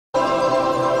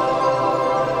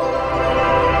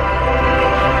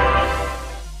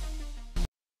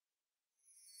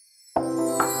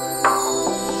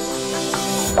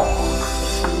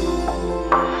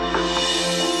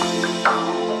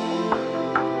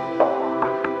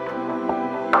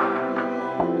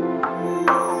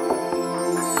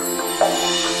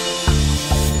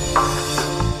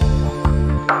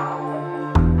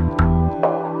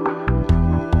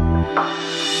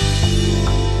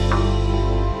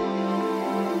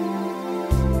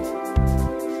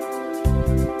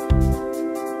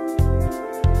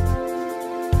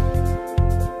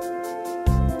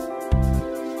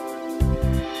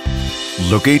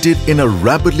Located in a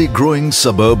rapidly growing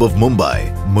suburb of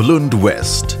Mumbai, Mulund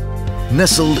West,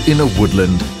 nestled in a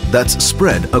woodland that's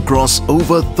spread across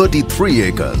over 33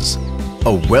 acres,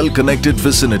 a well-connected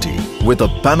vicinity with a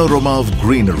panorama of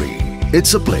greenery,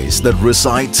 it's a place that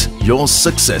recites your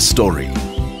success story.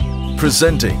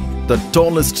 Presenting the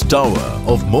tallest tower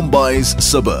of Mumbai's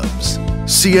suburbs,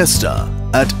 Siesta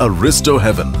at Aristo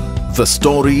Heaven, the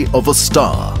story of a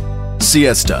star.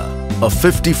 Siesta, a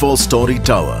 54-story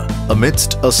tower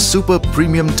amidst a super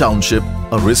premium township,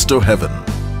 Aristo Heaven,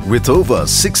 with over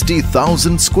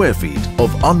 60,000 square feet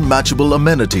of unmatchable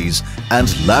amenities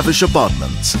and lavish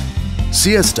apartments.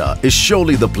 Siesta is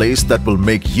surely the place that will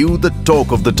make you the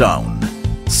talk of the town.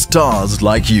 Stars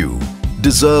like you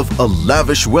deserve a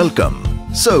lavish welcome,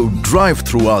 so drive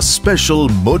through our special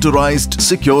motorized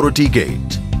security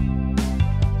gate.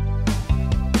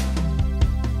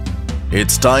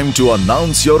 It's time to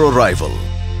announce your arrival.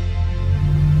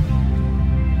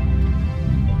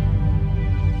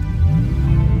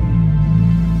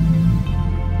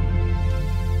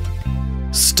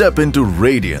 Step into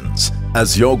radiance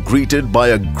as you're greeted by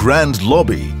a grand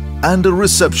lobby and a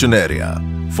reception area,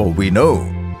 for we know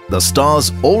the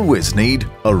stars always need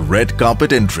a red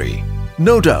carpet entry.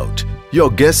 No doubt, your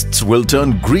guests will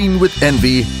turn green with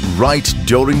envy right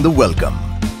during the welcome.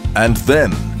 And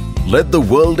then, let the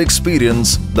world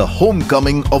experience the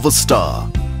homecoming of a star.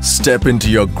 Step into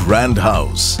your grand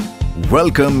house.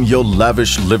 Welcome your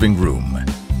lavish living room,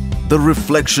 the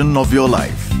reflection of your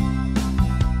life.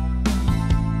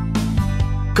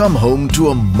 Come home to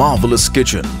a marvelous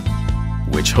kitchen,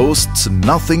 which hosts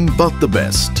nothing but the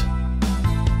best.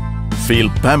 Feel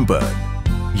pampered.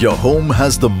 Your home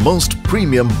has the most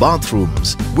premium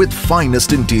bathrooms with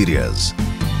finest interiors.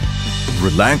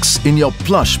 Relax in your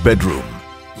plush bedroom.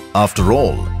 After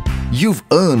all, you've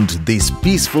earned these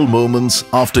peaceful moments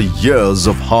after years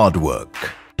of hard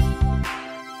work.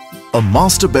 A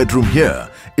master bedroom here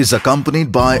is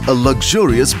accompanied by a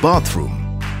luxurious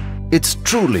bathroom. It's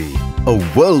truly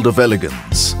a world of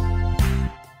elegance.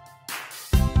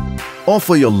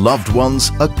 Offer your loved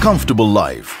ones a comfortable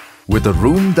life with a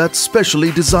room that's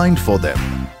specially designed for them.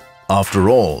 After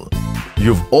all,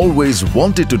 you've always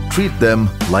wanted to treat them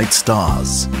like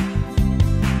stars.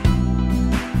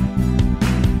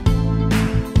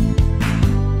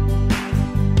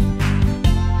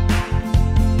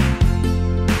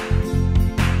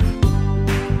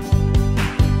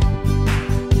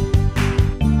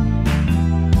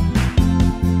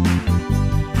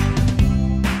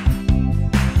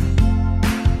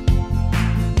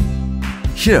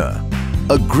 Here,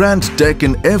 a grand deck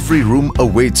in every room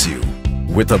awaits you,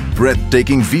 with a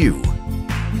breathtaking view.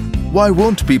 Why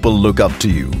won't people look up to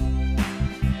you?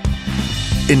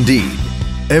 Indeed,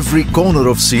 every corner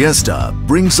of Siesta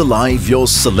brings alive your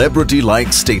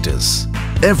celebrity-like status.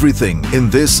 Everything in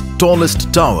this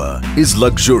tallest tower is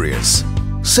luxurious.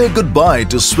 Say goodbye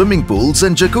to swimming pools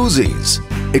and jacuzzis.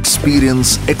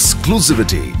 Experience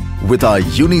exclusivity with our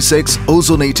unisex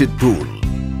ozonated pool.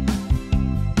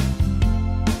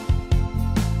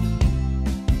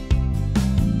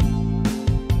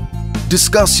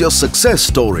 Discuss your success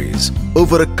stories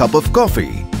over a cup of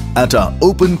coffee at our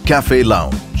open cafe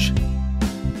lounge.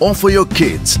 Offer your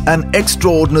kids an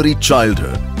extraordinary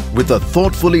childhood with a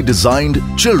thoughtfully designed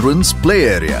children's play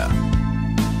area.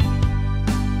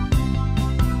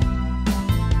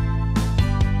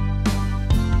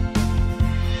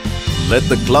 Let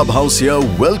the clubhouse here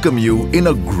welcome you in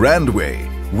a grand way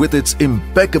with its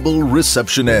impeccable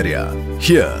reception area.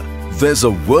 Here, there's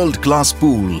a world-class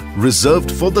pool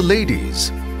reserved for the ladies.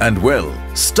 And well,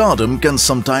 stardom can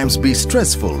sometimes be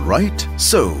stressful, right?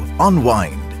 So,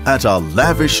 unwind at our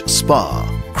lavish spa.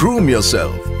 Groom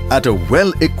yourself at a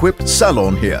well-equipped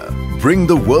salon here. Bring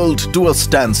the world to a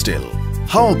standstill.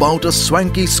 How about a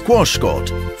swanky squash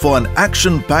court for an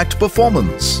action-packed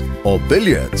performance? Or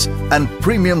billiards and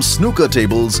premium snooker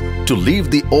tables to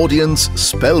leave the audience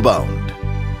spellbound.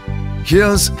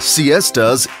 Here's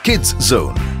Siesta's Kids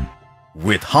Zone,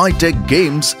 with high-tech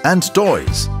games and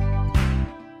toys.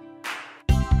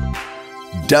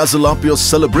 Dazzle up your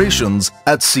celebrations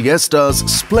at Siesta's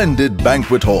splendid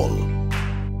banquet hall.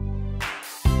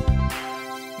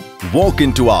 Walk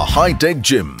into our high-tech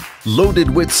gym, loaded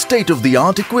with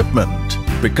state-of-the-art equipment.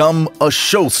 Become a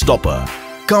showstopper.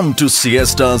 Come to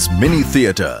Siesta's mini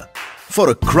theatre. For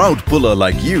a crowd puller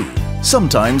like you,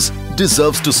 sometimes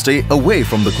deserves to stay away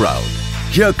from the crowd.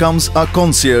 Here comes our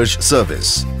concierge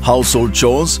service. Household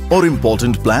chores or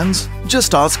important plans?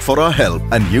 Just ask for our help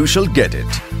and you shall get it.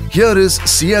 Here is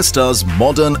Siesta's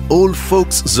modern old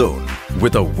folks zone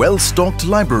with a well-stocked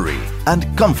library and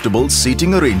comfortable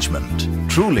seating arrangement.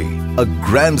 truly a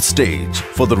grand stage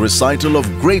for the recital of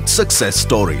great success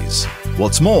stories.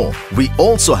 What's more, we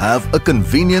also have a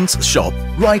convenience shop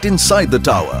right inside the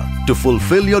tower to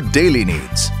fulfill your daily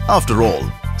needs. After all,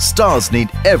 stars need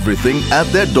everything at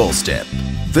their doorstep.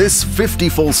 This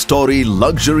 54-story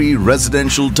luxury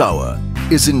residential tower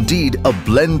is indeed a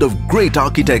blend of great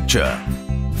architecture,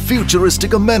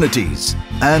 futuristic amenities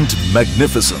and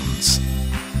magnificence.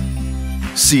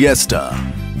 Siesta,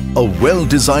 a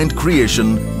well-designed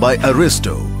creation by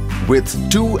Aristo with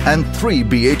 2 and 3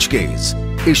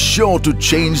 BHKs, is sure to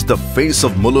change the face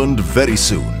of Mulund very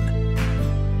soon.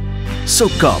 So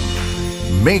come,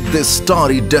 make this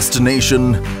starry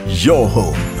destination your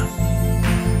home.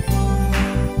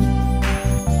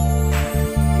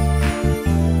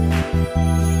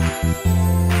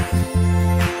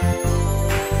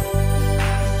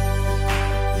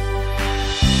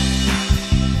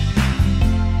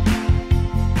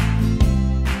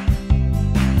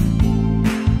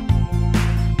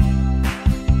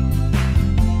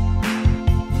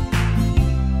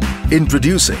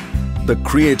 Introducing the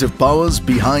creative powers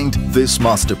behind this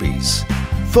masterpiece.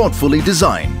 Thoughtfully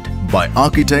designed by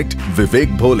architect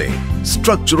Vivek Bhole,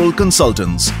 structural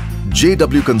consultants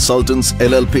JW Consultants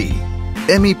LLP,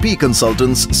 MEP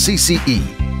Consultants CCE,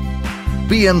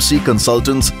 PMC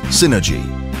Consultants Synergy.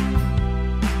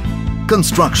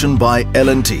 Construction by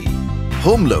L&T.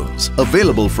 Home loans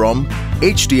available from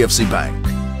HDFC Bank,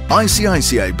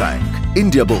 ICICI Bank,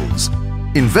 India Bulls.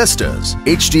 Investors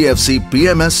HDFC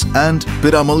PMS and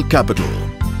Piramal Capital.